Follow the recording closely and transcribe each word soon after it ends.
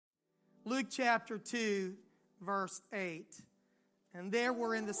Luke chapter 2, verse 8. And there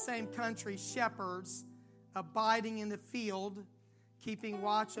were in the same country shepherds abiding in the field, keeping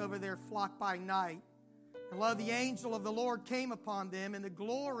watch over their flock by night. And lo, the angel of the Lord came upon them, and the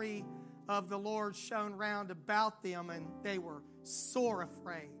glory of the Lord shone round about them, and they were sore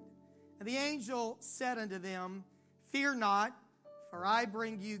afraid. And the angel said unto them, Fear not, for I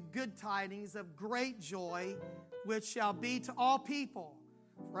bring you good tidings of great joy, which shall be to all people.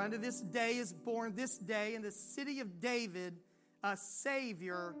 For unto this day is born this day in the city of David a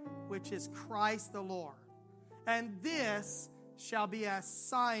Savior, which is Christ the Lord. And this shall be a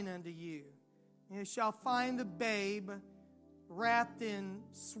sign unto you. You shall find the babe wrapped in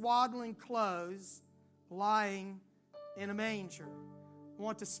swaddling clothes, lying in a manger. I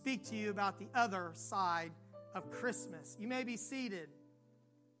want to speak to you about the other side of Christmas. You may be seated.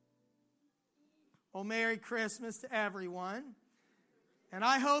 Well, Merry Christmas to everyone. And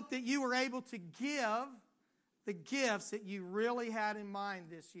I hope that you were able to give the gifts that you really had in mind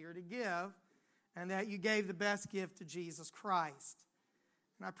this year to give, and that you gave the best gift to Jesus Christ.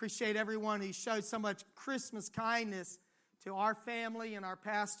 And I appreciate everyone who showed so much Christmas kindness to our family and our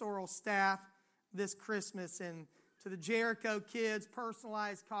pastoral staff this Christmas. And to the Jericho kids,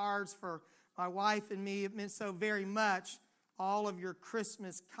 personalized cards for my wife and me. It meant so very much, all of your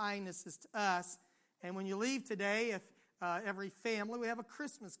Christmas kindnesses to us. And when you leave today, if every family, we have a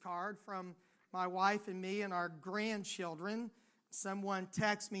Christmas card from my wife and me and our grandchildren. Someone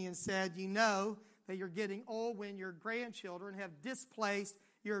texted me and said, you know that you're getting old when your grandchildren have displaced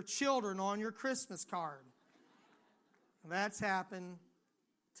your children on your Christmas card. That's happened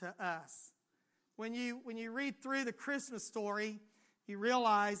to us. When you read through the Christmas story, you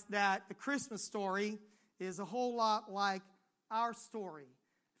realize that the Christmas story is a whole lot like our story.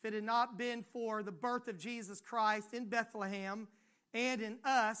 If it had not been for the birth of Jesus Christ in Bethlehem and in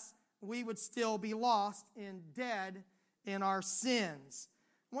us, we would still be lost and dead in our sins.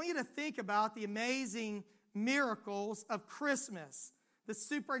 I want you to think about the amazing miracles of Christmas, the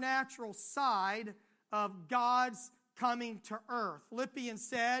supernatural side of God's coming to earth. Philippians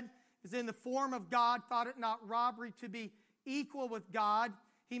said, is in the form of God, thought it not robbery to be equal with God.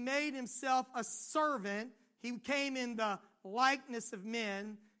 He made himself a servant. He came in the likeness of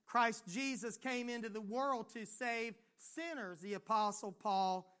men. Christ Jesus came into the world to save sinners, the Apostle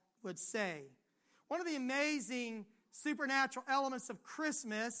Paul would say. One of the amazing supernatural elements of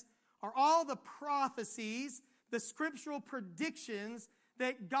Christmas are all the prophecies, the scriptural predictions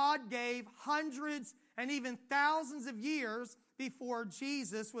that God gave hundreds and even thousands of years before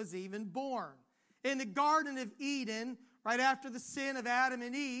Jesus was even born. In the Garden of Eden, right after the sin of Adam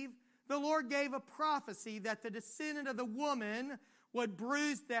and Eve, the Lord gave a prophecy that the descendant of the woman would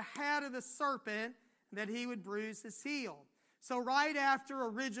bruise the head of the serpent, and that he would bruise his heel. So right after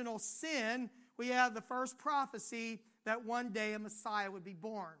original sin, we have the first prophecy that one day a Messiah would be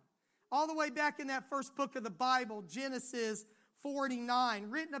born. All the way back in that first book of the Bible, Genesis 49,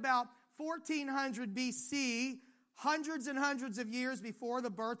 written about 1400 BC, hundreds and hundreds of years before the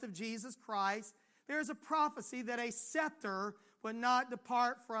birth of Jesus Christ, there's a prophecy that a scepter would not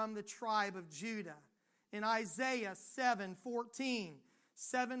depart from the tribe of Judah. In Isaiah 7:14,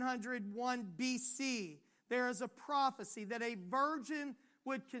 701 BC, there is a prophecy that a virgin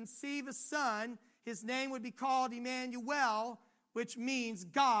would conceive a son. His name would be called Emmanuel, which means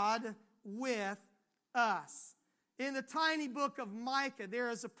God with us. In the tiny book of Micah, there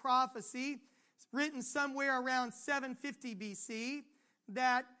is a prophecy written somewhere around 750 BC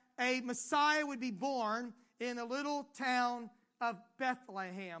that a Messiah would be born in a little town of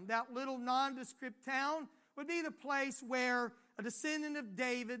Bethlehem. That little nondescript town would be the place where a descendant of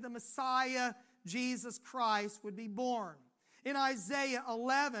David, the Messiah, Jesus Christ, would be born. In Isaiah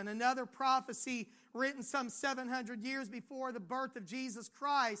 11, another prophecy written some 700 years before the birth of Jesus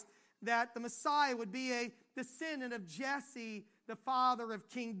Christ, that the Messiah would be a descendant of Jesse, the father of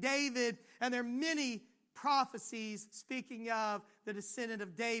King David. And there are many prophecies speaking of the descendant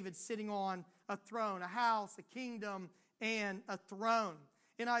of David sitting on a throne, a house, a kingdom, and a throne.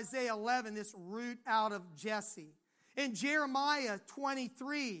 In Isaiah 11, this root out of Jesse. In Jeremiah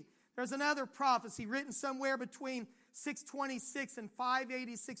 23, there's another prophecy written somewhere between 626 and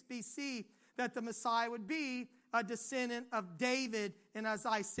 586 BC that the Messiah would be a descendant of David. And as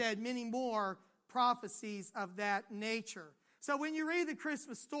I said, many more prophecies of that nature. So when you read the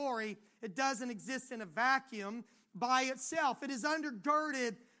Christmas story, it doesn't exist in a vacuum by itself. It is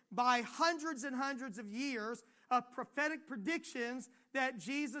undergirded by hundreds and hundreds of years of prophetic predictions that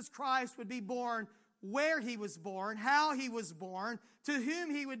Jesus Christ would be born, where he was born, how he was born, to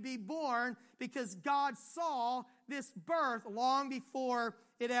whom he would be born, because God saw this birth long before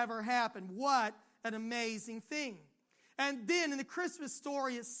it ever happened. What an amazing thing. And then in the Christmas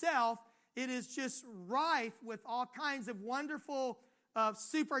story itself, it is just rife with all kinds of wonderful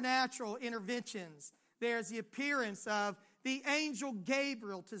supernatural interventions. There's the appearance of the angel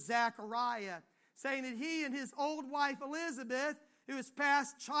Gabriel to Zechariah, saying that he and his old wife Elizabeth, who is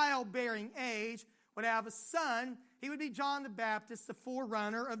past childbearing age, would have a son. He would be John the Baptist, the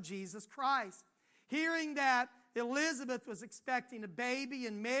forerunner of Jesus Christ. Hearing that Elizabeth was expecting a baby,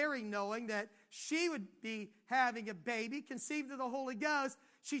 and Mary, knowing that she would be having a baby, conceived of the Holy Ghost,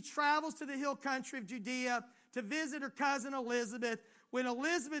 she travels to the hill country of Judea to visit her cousin Elizabeth. When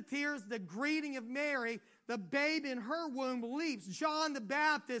Elizabeth hears the greeting of Mary, the babe in her womb leaps. John the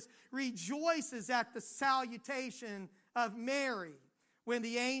Baptist rejoices at the salutation of Mary. When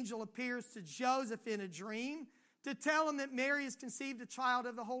the angel appears to Joseph in a dream to tell him that Mary has conceived a child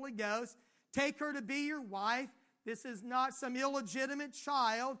of the Holy Ghost, take her to be your wife. This is not some illegitimate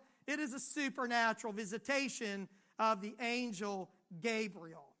child. It is a supernatural visitation of the angel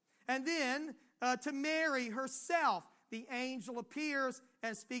Gabriel. And then to Mary herself, the angel appears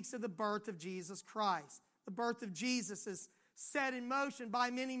and speaks of the birth of Jesus Christ. The birth of Jesus is set in motion by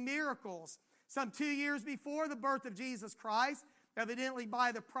many miracles. Some 2 years before the birth of Jesus Christ, evidently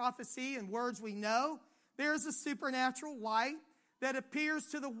by the prophecy and words we know, there's a supernatural light that appears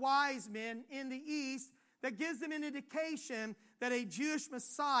to the wise men in the east that gives them an indication that a Jewish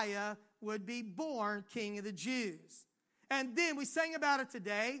Messiah would be born, King of the Jews. And then we sang about it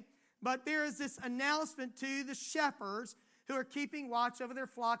today, but there is this announcement to the shepherds who are keeping watch over their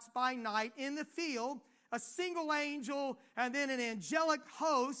flocks by night in the field, a single angel and then an angelic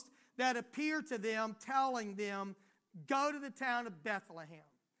host that appear to them, telling them, go to the town of Bethlehem.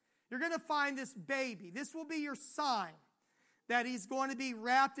 You're going to find this baby. This will be your sign that he's going to be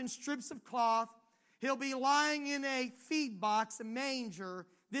wrapped in strips of cloth. He'll be lying in a feed box, a manger.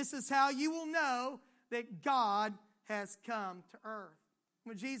 This is how you will know that God has come to earth.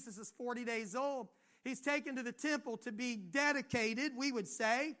 When Jesus is 40 days old, he's taken to the temple to be dedicated, we would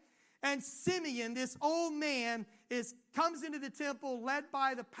say. And Simeon, this old man, comes into the temple led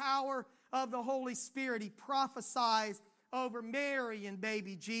by the power of the Holy Spirit. He prophesies over Mary and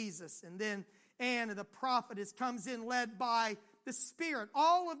baby Jesus. And then Anna, the prophetess, comes in led by the Spirit.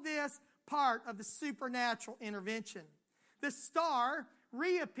 All of this part of the supernatural intervention. The star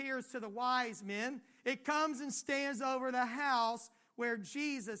reappears to the wise men. It comes and stands over the house where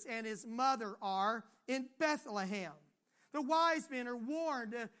Jesus and his mother are in Bethlehem. The wise men are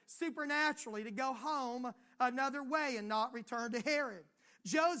warned supernaturally to go home another way and not return to Herod.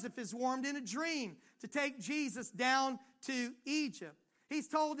 Joseph is warned in a dream to take Jesus down to Egypt. He's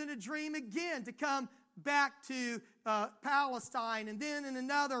told in a dream again to come back to Palestine. And then in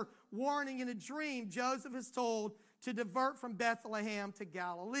another warning in a dream, Joseph is told to divert from Bethlehem to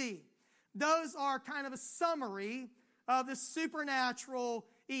Galilee. Those are kind of a summary of the supernatural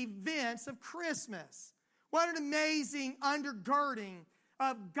events of Christmas. What an amazing undergirding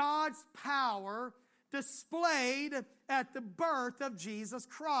of God's power displayed at the birth of Jesus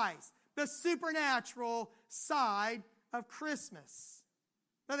Christ. The supernatural side of Christmas.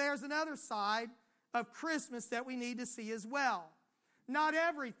 Now there's another side of Christmas that we need to see as well. Not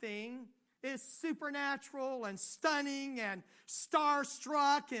everything is supernatural and stunning and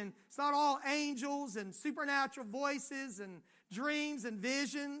starstruck, and it's not all angels and supernatural voices and dreams and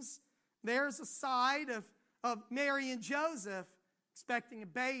visions. There's a side of Mary and Joseph expecting a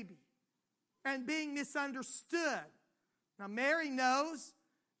baby and being misunderstood. Now Mary knows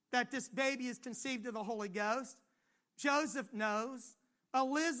that this baby is conceived of the Holy Ghost. Joseph knows.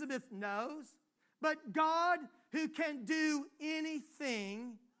 Elizabeth knows. But God, who can do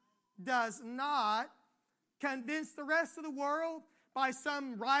anything, does not convince the rest of the world by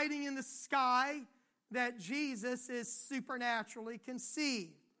some writing in the sky that Jesus is supernaturally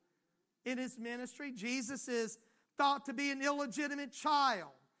conceived. In his ministry, Jesus is thought to be an illegitimate child,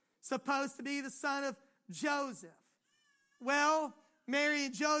 supposed to be the son of Joseph. Well, Mary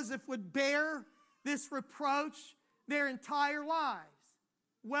and Joseph would bear this reproach their entire lives.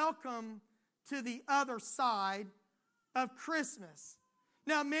 Welcome to the other side of Christmas.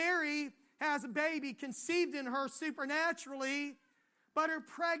 Now, Mary has a baby conceived in her supernaturally, but her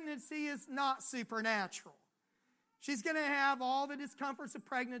pregnancy is not supernatural. She's going to have all the discomforts of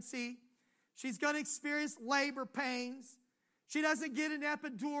pregnancy. She's going to experience labor pains. She doesn't get an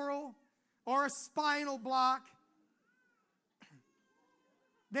epidural or a spinal block.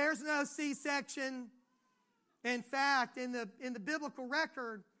 There's no C-section. In fact, in the biblical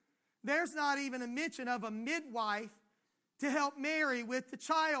record, there's not even a mention of a midwife to help Mary with the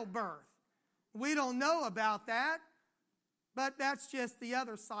childbirth. We don't know about that. But that's just the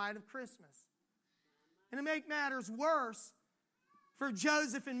other side of Christmas. And to make matters worse, for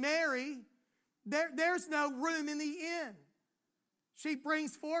Joseph and Mary, there's no room in the inn. She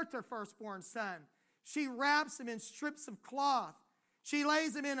brings forth her firstborn son. She wraps him in strips of cloth. She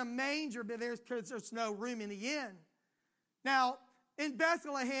lays him in a manger, but there's no room in the inn. Now, in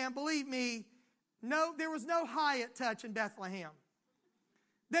Bethlehem, believe me, there was no Hyatt touch in Bethlehem.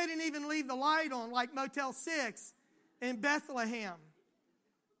 They didn't even leave the light on like Motel 6 in Bethlehem.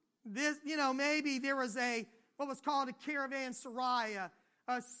 Maybe there was what was called a caravanserai,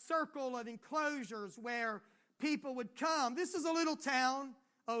 a circle of enclosures where people would come. This is a little town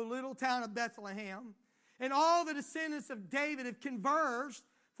of Bethlehem. And all the descendants of David have converged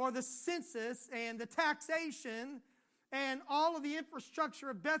for the census and the taxation, and all of the infrastructure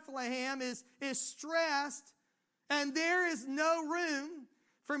of Bethlehem is stressed, and there is no room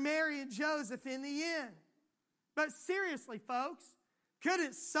for Mary and Joseph in the inn. But seriously, folks,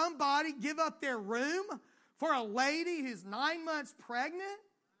 couldn't somebody give up their room for a lady who's 9 months pregnant?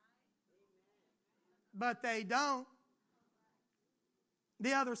 But they don't.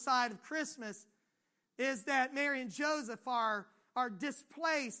 The other side of Christmas is that Mary and Joseph are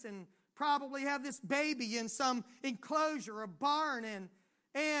displaced and probably have this baby in some enclosure, a barn,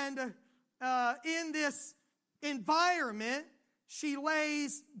 and in this environment, she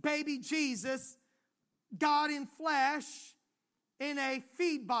lays baby Jesus, God in flesh, in a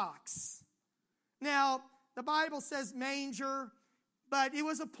feed box. Now, the Bible says manger, but it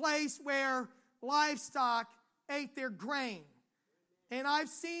was a place where livestock ate their grain. And I've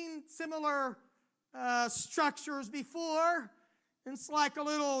seen similar structures before. It's like a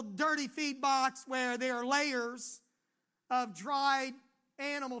little dirty feed box where there are layers of dried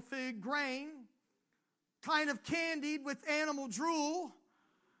animal food, grain, kind of candied with animal drool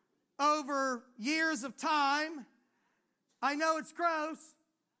over years of time. I know it's gross.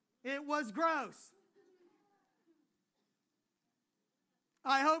 It was gross.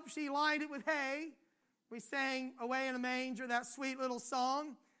 I hope she lined it with hay. We sang Away in a Manger, that sweet little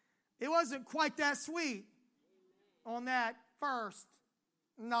song. It wasn't quite that sweet on that first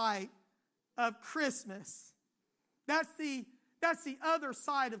night of Christmas. That's the other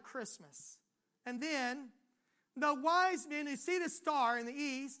side of Christmas. And then the wise men who see the star in the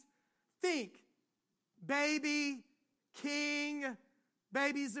east think baby, king,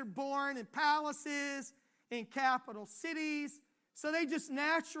 babies are born in palaces, in capital cities. So they just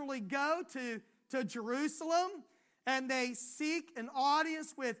naturally go to Jerusalem, and they seek an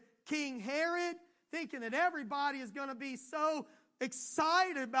audience with King Herod, thinking that everybody is going to be so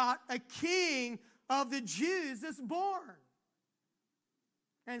excited about a king of the Jews that's born.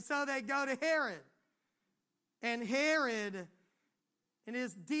 And so they go to Herod. And Herod, in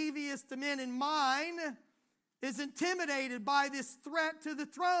his devious demented mind, is intimidated by this threat to the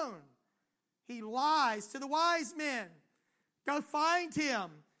throne. He lies to the wise men. Go find him.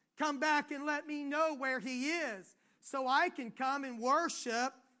 Come back and let me know where he is so I can come and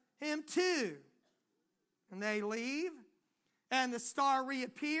worship him too. And they leave, and the star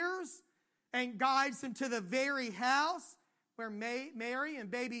reappears and guides them to the very house where Mary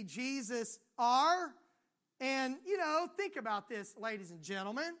and baby Jesus are. And, think about this, ladies and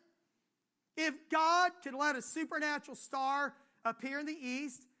gentlemen. If God could let a supernatural star appear in the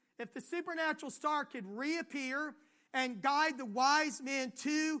east, if the supernatural star could reappear and guide the wise men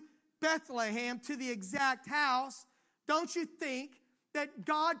to Bethlehem, to the exact house, don't you think that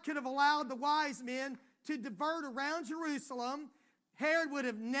God could have allowed the wise men to divert around Jerusalem? Herod would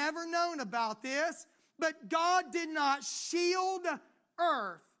have never known about this, but God did not shield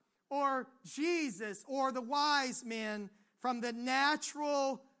earth or Jesus or the wise men from the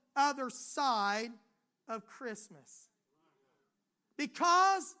natural other side of Christmas.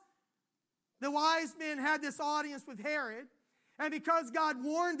 Because the wise men had this audience with Herod, and because God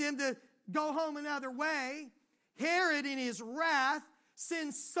warned them to go home another way, Herod, in his wrath,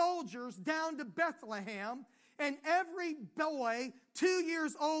 sends soldiers down to Bethlehem, and every boy 2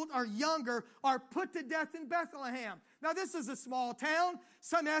 years old or younger are put to death in Bethlehem. Now, this is a small town.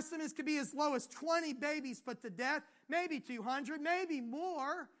 Some estimates could be as low as 20 babies put to death, maybe 200, maybe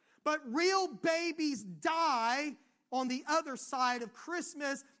more. But real babies die on the other side of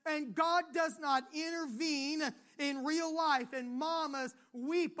Christmas, and God does not intervene in real life, and mamas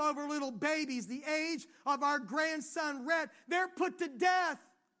weep over little babies the age of our grandson Rhett. They're put to death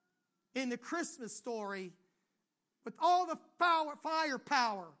in the Christmas story with all the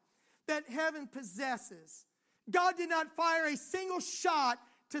firepower that heaven possesses. God did not fire a single shot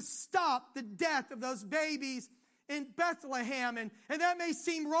to stop the death of those babies in Bethlehem. And that may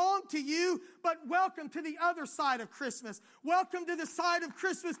seem wrong to you, but welcome to the other side of Christmas. Welcome to the side of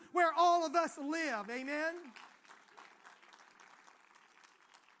Christmas where all of us live. Amen?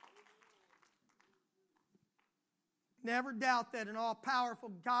 Never doubt that an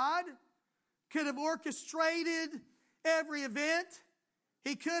all-powerful God could have orchestrated every event.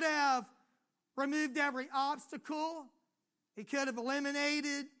 He could have removed every obstacle. He could have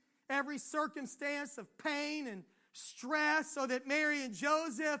eliminated every circumstance of pain and stress so that Mary and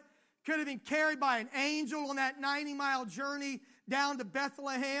Joseph could have been carried by an angel on that 90-mile journey down to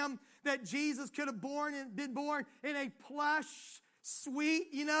Bethlehem, that Jesus could have been born in a plush suite,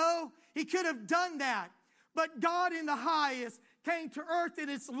 He could have done that. But God in the highest came to earth in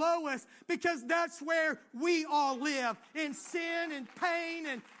its lowest, because that's where we all live, in sin and pain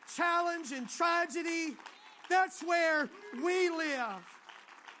and challenge and tragedy. That's where we live.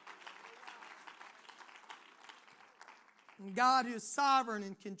 And God, who is sovereign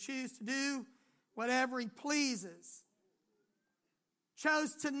and can choose to do whatever He pleases,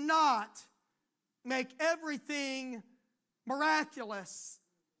 chose to not make everything miraculous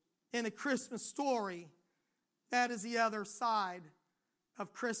in a Christmas story. That is the other side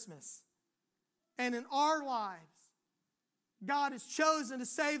of Christmas. And in our lives, God has chosen to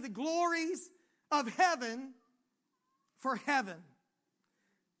save the glories of heaven for heaven,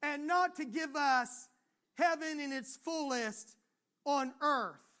 and not to give us heaven in its fullest on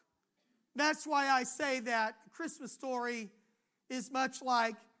earth. That's why I say that the Christmas story is much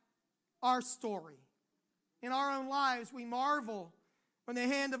like our story. In our own lives, we marvel when the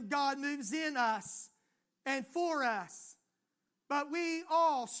hand of God moves in us and for us. But we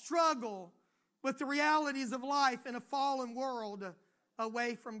all struggle with the realities of life in a fallen world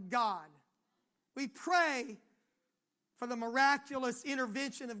away from God. We pray for the miraculous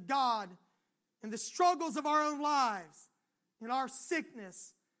intervention of God in the struggles of our own lives, in our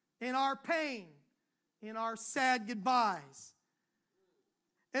sickness, in our pain, in our sad goodbyes.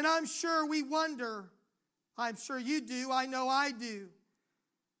 And I'm sure we wonder, I'm sure you do, I know I do.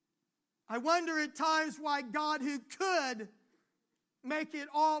 I wonder at times why God, who could make it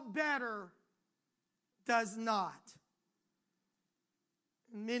all better, does not.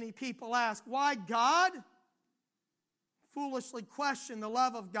 And many people ask, why God? Foolishly question the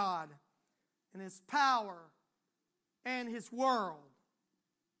love of God and His power and His world.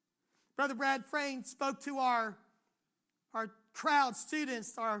 Brother Brad Frayne spoke to our crowd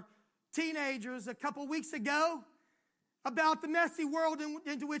students, our teenagers, a couple weeks ago about the messy world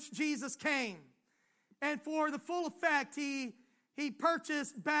into which Jesus came. And for the full effect, he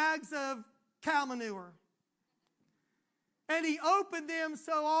purchased bags of cow manure. And he opened them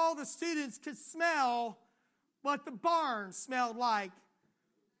so all the students could smell what the barn smelled like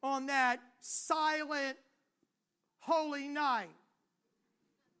on that silent, holy night.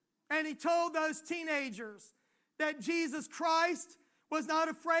 And he told those teenagers that Jesus Christ was not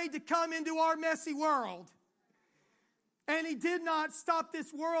afraid to come into our messy world. And He did not stop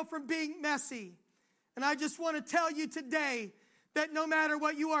this world from being messy. And I just want to tell you today that no matter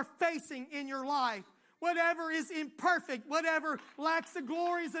what you are facing in your life, whatever is imperfect, whatever lacks the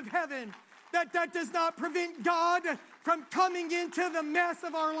glories of heaven, that does not prevent God from coming into the mess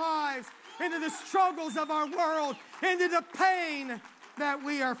of our lives, into the struggles of our world, into the pain that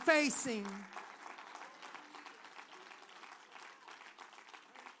we are facing.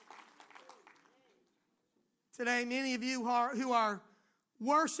 Today, many of you who are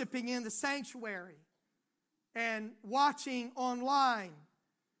worshiping in the sanctuary and watching online,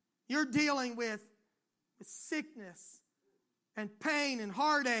 you're dealing with sickness and pain and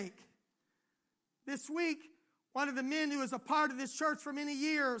heartache. This week, one of the men who was a part of this church for many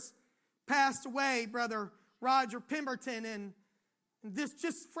years passed away, Brother Roger Pemberton. And this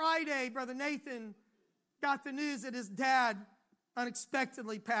just Friday, Brother Nathan got the news that his dad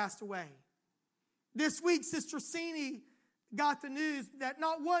unexpectedly passed away. This week, Sister Cini got the news that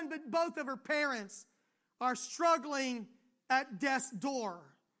not one but both of her parents are struggling at death's door.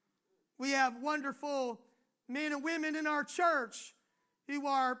 We have wonderful men and women in our church who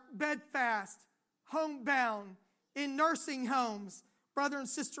are bedfast, homebound, in nursing homes. Brother and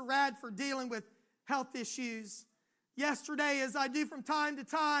Sister Radford dealing with health issues. Yesterday, as I do from time to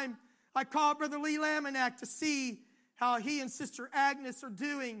time, I called Brother Lee Laminack to see how he and Sister Agnes are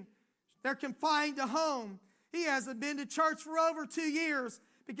doing. They're confined to home. He hasn't been to church for over 2 years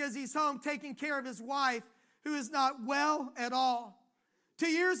because he's home taking care of his wife, who is not well at all. 2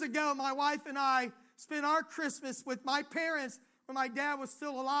 years ago, my wife and I spent our Christmas with my parents when my dad was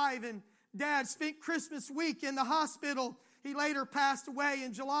still alive, and Dad spent Christmas week in the hospital. He later passed away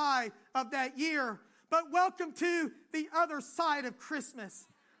in July of that year. but welcome to the other side of Christmas.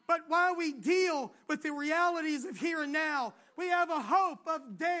 But while we deal with the realities of here and now, we have a hope of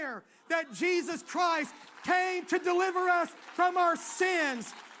there that Jesus Christ came to deliver us from our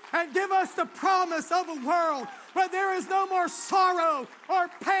sins and give us the promise of a world where there is no more sorrow or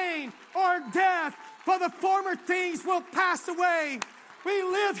pain or death, for the former things will pass away. We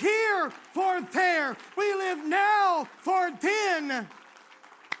live here for there. We live now for then.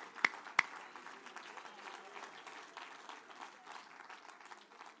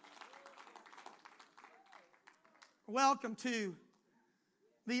 Welcome to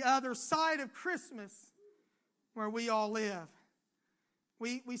the other side of Christmas where we all live.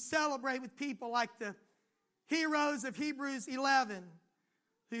 We celebrate with people like the heroes of Hebrews 11,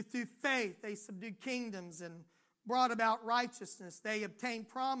 who through faith they subdued kingdoms and brought about righteousness. They obtained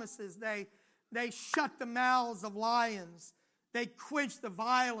promises. They shut the mouths of lions. They quenched the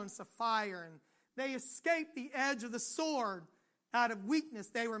violence of fire. And they escaped the edge of the sword. Out of weakness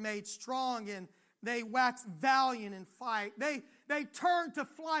they were made strong, and they waxed valiant in fight. They turned to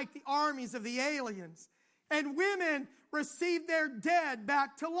flight the armies of the aliens. And women received their dead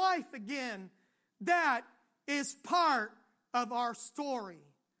back to life again. That is part of our story.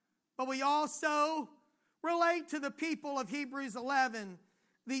 But we also relate to the people of Hebrews 11,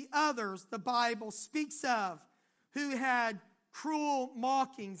 the others the Bible speaks of, who had cruel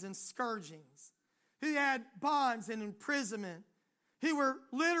mockings and scourgings, who had bonds and imprisonment, who were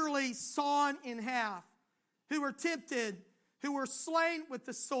literally sawn in half, who were tempted, who were slain with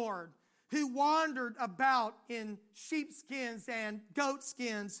the sword, who wandered about in sheepskins and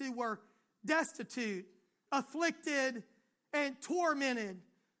goatskins, who were destitute, afflicted, and tormented.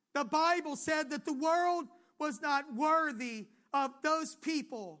 The Bible said that the world was not worthy of those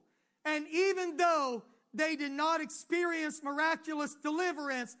people. And even though they did not experience miraculous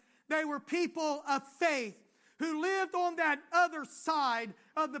deliverance, they were people of faith who lived on that other side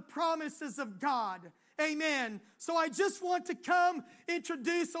of the promises of God. Amen. So I just want to come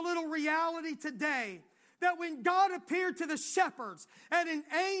introduce a little reality today. That when God appeared to the shepherds and an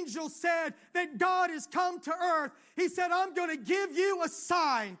angel said that God has come to earth, he said, I'm going to give you a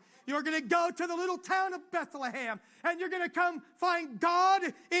sign. You're going to go to the little town of Bethlehem, and you're going to come find God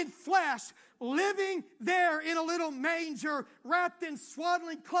in flesh, living there in a little manger, wrapped in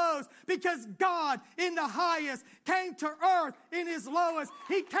swaddling clothes, because God in the highest came to earth in his lowest.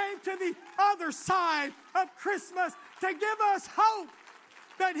 He came to the other side of Christmas to give us hope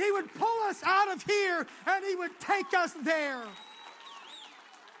that he would pull us out of here and he would take us there.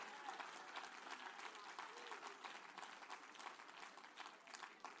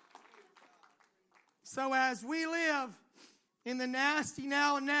 So as we live in the nasty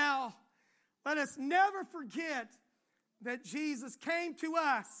now and now, let us never forget that Jesus came to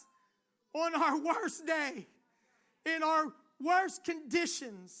us on our worst day, in our worst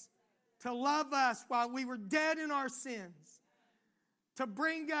conditions, to love us while we were dead in our sins, to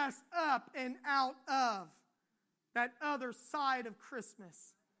bring us up and out of that other side of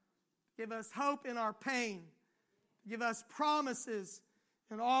Christmas, give us hope in our pain, give us promises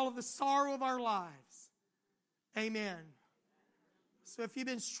in all of the sorrow of our lives. Amen. So if you've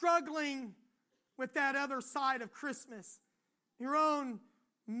been struggling with that other side of Christmas, your own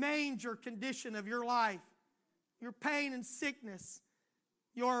manger condition of your life, your pain and sickness,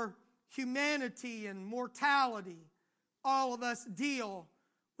 your humanity and mortality, all of us deal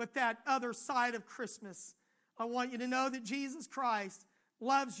with that other side of Christmas. I want you to know that Jesus Christ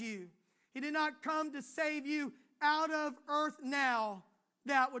loves you. He did not come to save you out of earth now.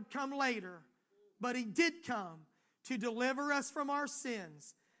 That would come later. But he did come to deliver us from our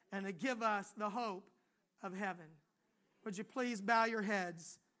sins and to give us the hope of heaven. Would you please bow your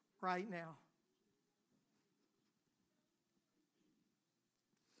heads right now?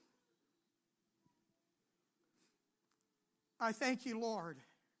 I thank you, Lord,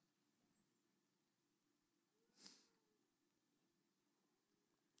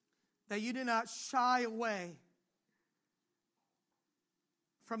 that you did not shy away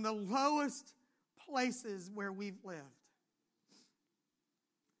from the lowest places where we've lived.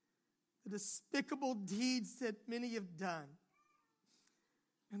 The despicable deeds that many have done.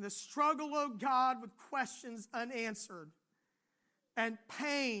 And the struggle, oh God, with questions unanswered. And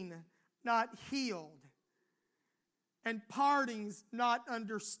pain not healed. And partings not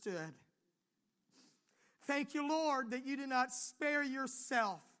understood. Thank you, Lord, that you did not spare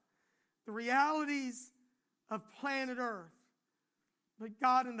yourself the realities of planet Earth. But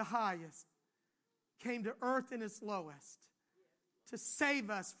God in the highest came to earth in its lowest to save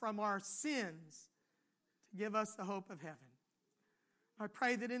us from our sins, to give us the hope of heaven. I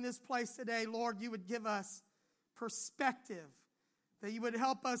pray that in this place today, Lord, you would give us perspective, that you would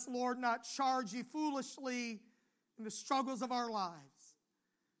help us, Lord, not charge you foolishly in the struggles of our lives.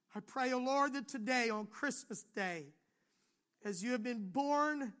 I pray, O Lord, that today on Christmas Day, as you have been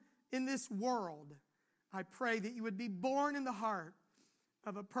born in this world, I pray that you would be born in the heart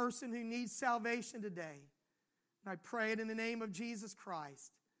of a person who needs salvation today. And I pray it in the name of Jesus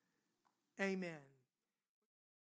Christ. Amen.